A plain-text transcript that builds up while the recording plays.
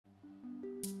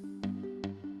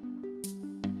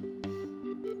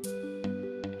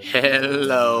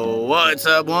Hello, what's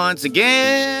up once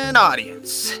again,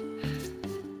 audience?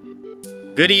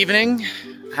 Good evening.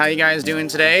 How you guys doing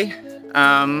today?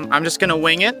 I'm just gonna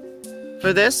wing it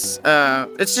for this.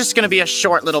 It's just gonna be a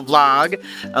short little vlog,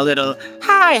 a little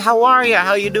hi, how are ya?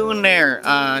 How you doing there?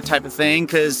 Type of thing.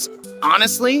 Cause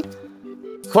honestly,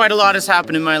 quite a lot has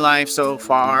happened in my life so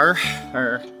far,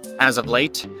 or as of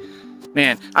late.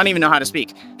 Man, I don't even know how to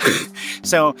speak.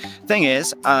 So, thing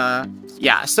is,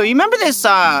 yeah, so you remember this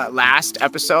last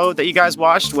episode that you guys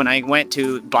watched when I went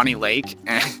to Bunny Lake?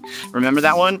 Remember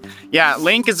that one? Yeah,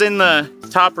 link is in the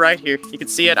top right here. You can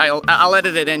see it. I'll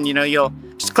edit it in, you know, you'll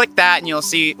just click that and you'll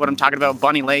see what I'm talking about,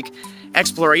 Bunny Lake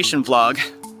exploration vlog.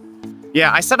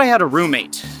 Yeah, I said I had a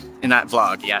roommate in that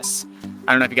vlog, yes.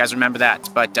 I don't know if you guys remember that,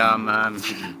 but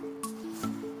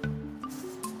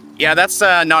yeah, that's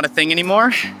not a thing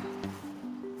anymore.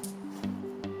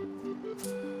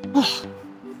 Oh,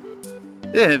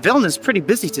 yeah, Vilna's pretty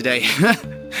busy today. A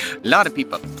lot of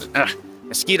people.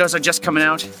 Mosquitoes are just coming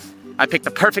out. I picked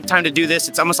the perfect time to do this.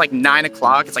 It's almost like 9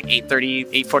 o'clock. It's like 8:30,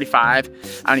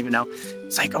 8:45. I don't even know.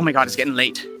 It's like, oh my god, it's getting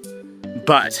late.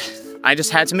 But I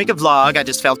just had to make a vlog. I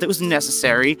just felt it was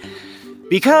necessary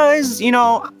because, you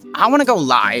know, I want to go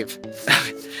live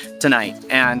tonight.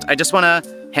 And I just want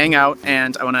to hang out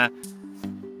and I want to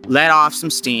let off some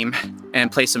steam and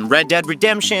play some Red Dead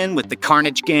Redemption with the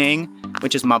Carnage Gang,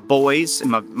 which is my boys and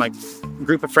my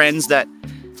group of friends that...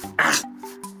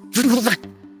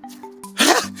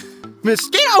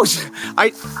 Mosquitoes!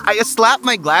 I slapped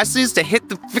my glasses to hit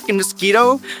the freaking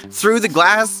mosquito through the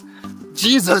glass.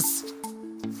 Jesus.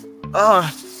 Oh,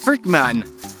 frick, man.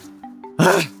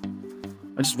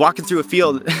 I'm just walking through a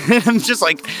field and I'm just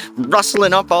like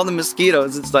rustling up all the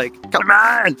mosquitoes. It's like, come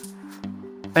on!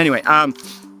 Anyway,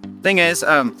 thing is,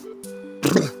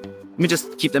 let me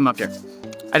just keep them up here.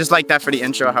 I just like that for the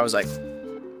intro. I was like,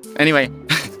 anyway,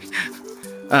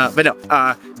 but no,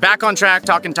 back on track,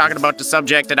 talking about the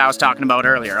subject that I was talking about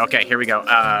earlier. Okay, here we go.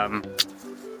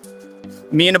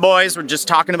 Me and the boys were just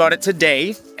talking about it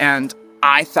today, and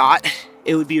I thought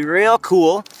it would be real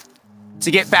cool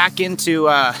to get back into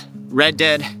Red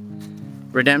Dead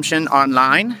Redemption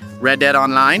Online, Red Dead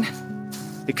Online,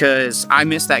 because I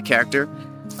miss that character.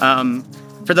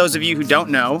 For those of you who don't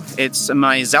know, it's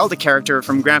my Zelda character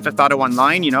from Grand Theft Auto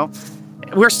Online, you know.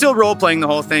 We're still role-playing the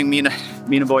whole thing, me and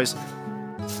the boys.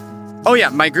 Oh yeah,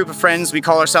 my group of friends, we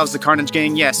call ourselves the Carnage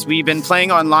Gang. Yes, we've been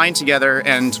playing online together,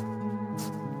 and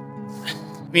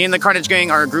me and the Carnage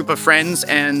Gang are a group of friends,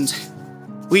 and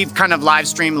we've kind of live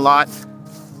streamed a lot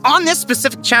on this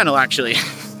specific channel, actually.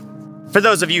 For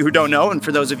those of you who don't know, and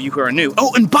for those of you who are new.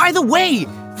 Oh, and by the way,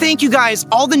 thank you guys,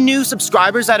 all the new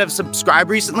subscribers that have subscribed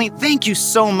recently. Thank you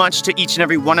so much to each and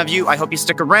every one of you. I hope you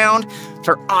stick around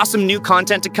for awesome new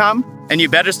content to come. And you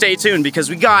better stay tuned because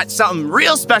we got something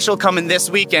real special coming this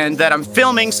weekend that I'm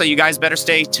filming, so you guys better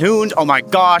stay tuned. Oh my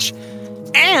gosh.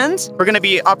 And we're gonna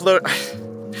be oh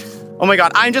my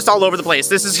god, I'm just all over the place.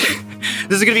 This is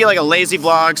gonna be like a lazy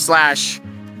vlog slash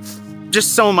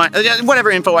just so much,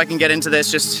 whatever info I can get into this,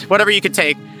 just whatever you could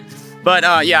take.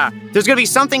 But yeah, there's gonna be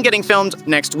something getting filmed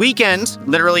next weekend,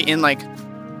 literally in like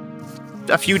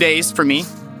a few days for me.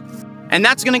 And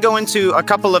that's gonna go into a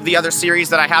couple of the other series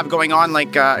that I have going on,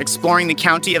 like exploring the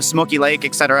county of Smoky Lake,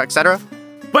 etc., etc.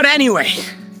 But anyway,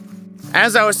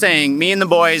 as I was saying, me and the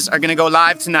boys are gonna go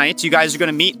live tonight. You guys are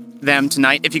gonna meet them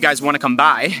tonight if you guys wanna come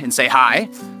by and say hi.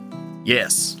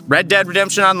 Yes, Red Dead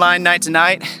Redemption Online night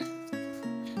tonight.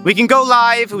 We can go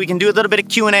live, we can do a little bit of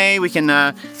Q&A, we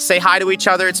can say hi to each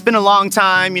other. It's been a long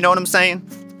time, you know what I'm saying?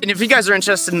 And if you guys are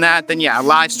interested in that, then yeah,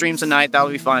 live stream tonight, that'll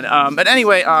be fun. But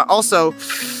anyway, also...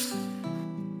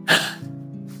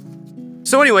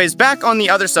 So anyways, back on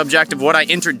the other subject of what I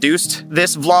introduced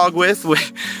this vlog with,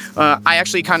 I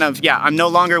actually kind of, yeah, I'm no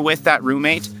longer with that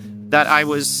roommate that I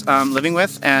was living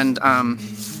with, and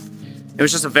it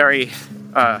was just a very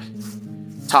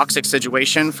toxic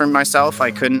situation for myself.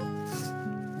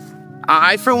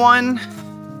 I, for one,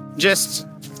 just,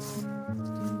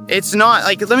 it's not,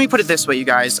 like, let me put it this way, you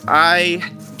guys. I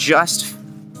just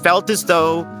felt as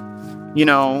though, you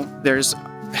know, there's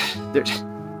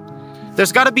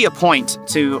got to be a point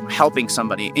to helping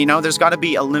somebody, you know? There's got to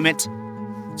be a limit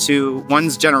to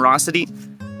one's generosity,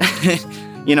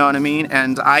 you know what I mean?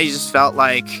 And I just felt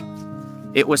like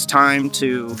it was time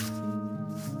to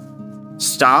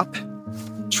stop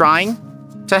trying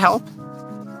to help.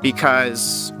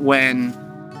 Because when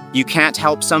you can't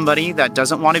help somebody that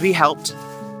doesn't want to be helped,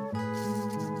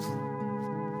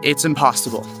 it's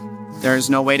impossible. There is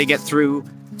no way to get through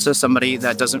to somebody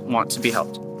that doesn't want to be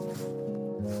helped.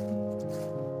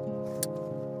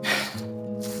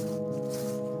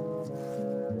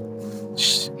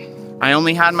 I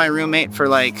only had my roommate for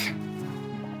like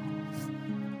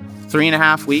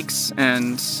 3.5 weeks,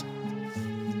 and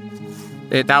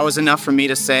that was enough for me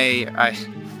to say,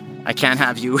 I can't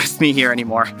have you with me here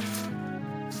anymore.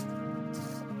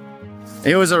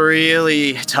 It was a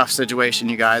really tough situation,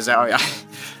 you guys. Oh, yeah.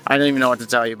 I don't even know what to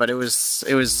tell you, but it was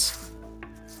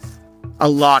a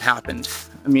lot happened.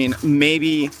 I mean,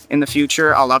 maybe in the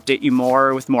future I'll update you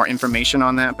more with more information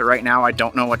on that, but right now I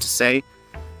don't know what to say.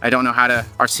 I don't know how to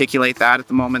articulate that at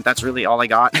the moment. That's really all I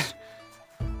got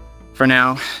for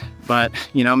now. But,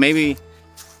 you know, maybe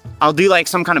I'll do like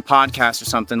some kind of podcast or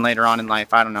something later on in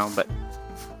life. I don't know, but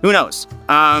who knows?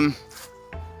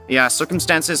 Yeah,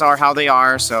 circumstances are how they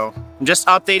are, so I'm just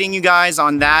updating you guys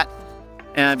on that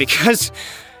because,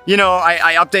 you know,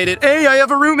 I updated, hey, I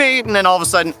have a roommate, and then all of a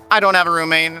sudden, I don't have a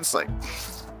roommate, and it's like,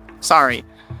 sorry.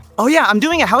 Oh yeah, I'm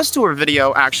doing a house tour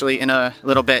video actually in a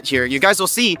little bit here. You guys will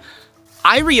see,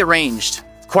 I rearranged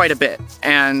quite a bit,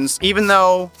 and even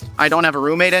though I don't have a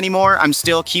roommate anymore, I'm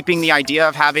still keeping the idea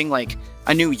of having like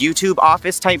a new YouTube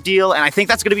office type deal, and I think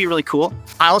that's gonna be really cool.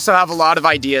 I also have a lot of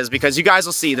ideas because you guys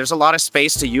will see there's a lot of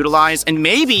space to utilize, and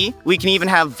maybe we can even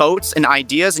have votes and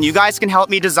ideas, and you guys can help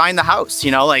me design the house,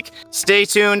 you know, like stay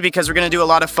tuned because we're gonna do a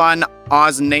lot of fun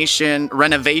Oz Nation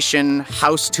renovation,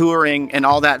 house touring, and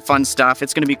all that fun stuff.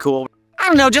 It's gonna be cool. I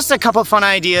don't know, just a couple fun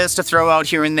ideas to throw out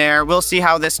here and there. We'll see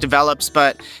how this develops,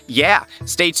 but yeah,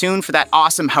 stay tuned for that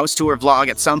awesome house tour vlog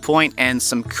at some point and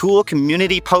some cool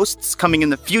community posts coming in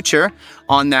the future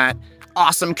on that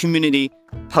awesome community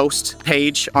post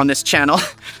page on this channel.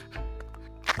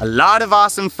 A lot of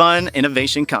awesome fun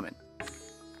innovation coming.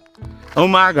 Oh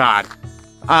my God.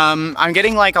 I'm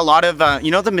getting like a lot of,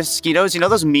 you know the mosquitoes, you know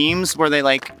those memes where they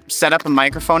like set up a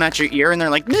microphone at your ear and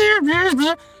they're like,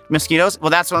 mosquitoes? Well,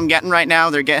 that's what I'm getting right now.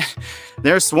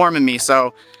 They're swarming me,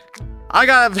 so I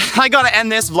gotta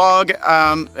end this vlog,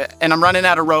 and I'm running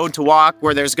out of road to walk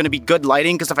where there's gonna be good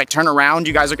lighting, because if I turn around,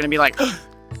 you guys are gonna be like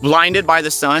blinded by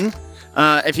the sun,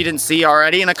 if you didn't see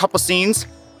already in a couple scenes.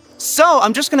 So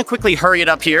I'm just gonna quickly hurry it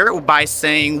up here by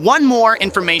saying one more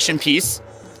information piece,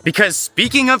 because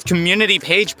speaking of community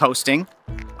page posting,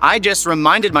 I just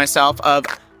reminded myself of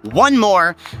one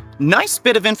more nice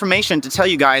bit of information to tell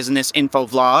you guys in this info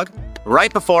vlog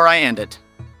right before I end it.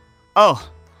 Oh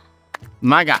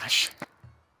my gosh.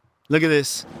 Look at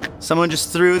this. Someone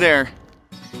just threw their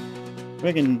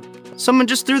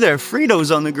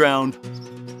Fritos on the ground.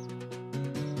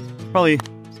 Probably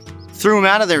threw them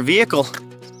out of their vehicle.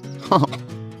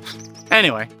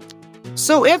 Anyway,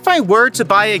 so if I were to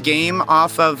buy a game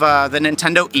off of the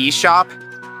Nintendo eShop,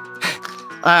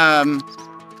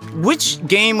 which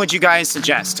game would you guys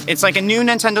suggest? It's like a new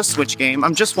Nintendo Switch game.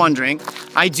 I'm just wondering.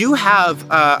 I do have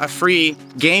a free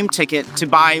game ticket to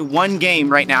buy one game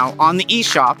right now on the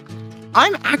eShop.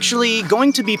 I'm actually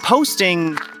going to be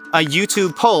posting a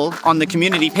YouTube poll on the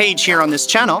community page here on this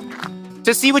channel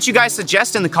to see what you guys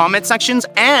suggest in the comment sections,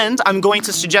 and I'm going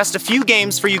to suggest a few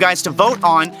games for you guys to vote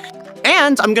on,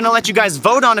 and I'm gonna let you guys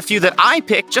vote on a few that I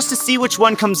pick just to see which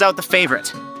one comes out the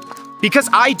favorite. Because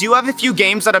I do have a few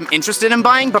games that I'm interested in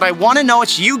buying, but I want to know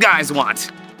what you guys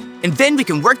want. And then we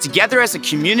can work together as a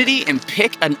community and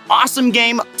pick an awesome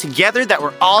game together that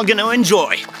we're all gonna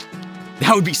enjoy.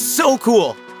 That would be so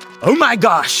cool. Oh my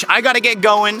gosh, I gotta get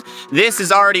going. This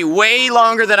is already way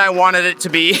longer than I wanted it to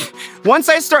be. Once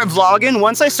I start vlogging,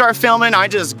 once I start filming, I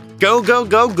just go, go,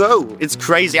 go, go. It's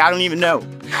crazy, I don't even know.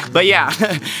 But yeah,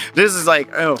 this is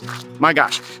like, oh my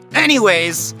gosh.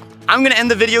 Anyways, I'm gonna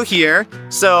end the video here,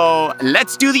 so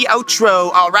let's do the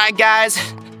outro. All right,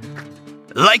 guys?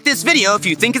 Like this video if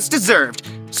you think it's deserved.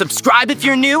 Subscribe if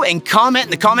you're new, and comment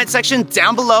in the comment section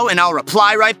down below, and I'll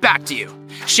reply right back to you.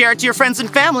 Share it to your friends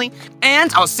and family,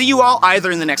 and I'll see you all either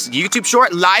in the next YouTube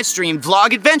short, live stream,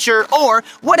 vlog adventure, or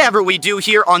whatever we do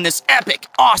here on this epic,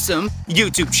 awesome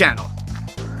YouTube channel.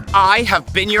 I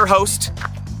have been your host,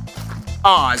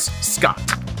 ozscott.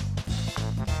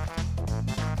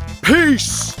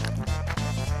 Peace!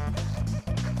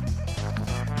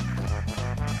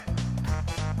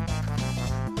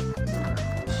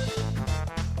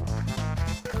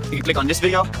 You can click on this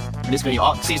video, and this video.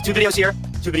 Oh, see, it's 2 videos here,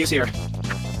 2 videos here.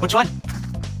 Which one?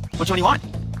 Which one do you want?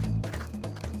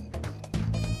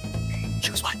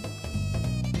 Choose one.